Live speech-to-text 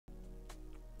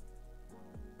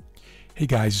Hey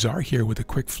guys, Czar here with a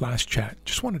quick flash chat.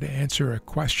 Just wanted to answer a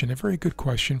question, a very good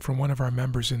question from one of our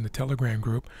members in the Telegram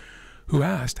group who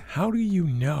asked, how do you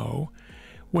know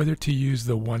whether to use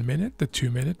the 1 minute, the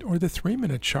 2 minute, or the 3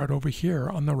 minute chart over here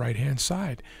on the right hand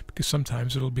side? Because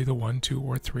sometimes it'll be the 1, 2,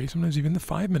 or 3, sometimes even the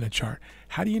 5 minute chart.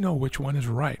 How do you know which one is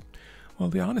right? Well,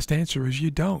 the honest answer is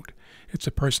you don't. It's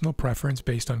a personal preference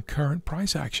based on current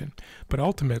price action. But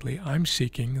ultimately, I'm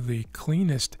seeking the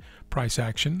cleanest price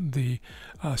action, the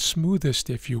smoothest,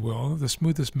 if you will, the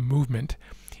smoothest movement,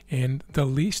 and the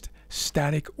least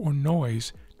static or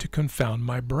noise to confound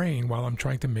my brain while I'm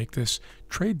trying to make this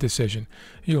trade decision.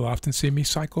 You'll often see me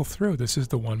cycle through. This is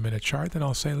the 1 minute chart. Then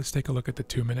I'll say, let's take a look at the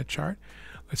 2 minute chart.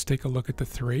 Let's take a look at the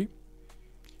 3.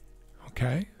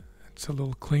 Okay. It's a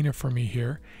little cleaner for me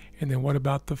here. And then what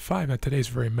about the 5? Now today's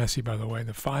very messy, by the way.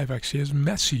 The 5 actually is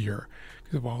messier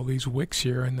because of all these wicks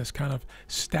here and this kind of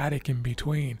static in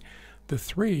between. The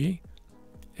 3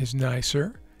 is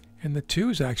nicer, and the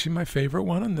 2 is actually my favorite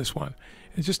one on this one.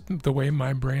 It's just the way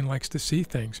my brain likes to see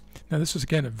things. Now this is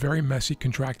again a very messy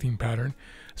contracting pattern,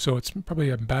 so it's probably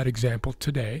a bad example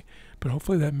today, but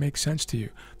hopefully that makes sense to you.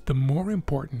 The more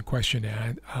important question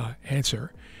and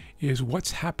answer is what's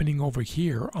happening over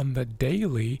here on the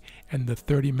daily and the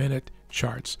 30-minute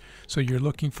charts. So you're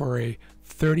looking for a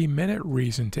 30-minute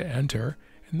reason to enter,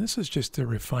 and this is just a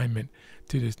refinement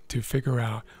to figure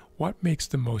out what makes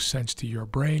the most sense to your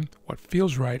brain, what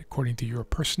feels right according to your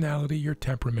personality, your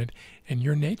temperament, and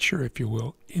your nature, if you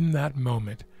will, in that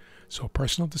moment. So a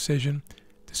personal decision,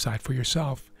 decide for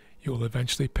yourself. You will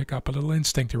eventually pick up a little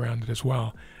instinct around it as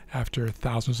well after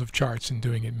thousands of charts and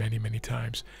doing it many, many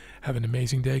times. Have an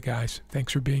amazing day, guys.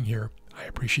 Thanks for being here. I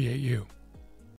appreciate you.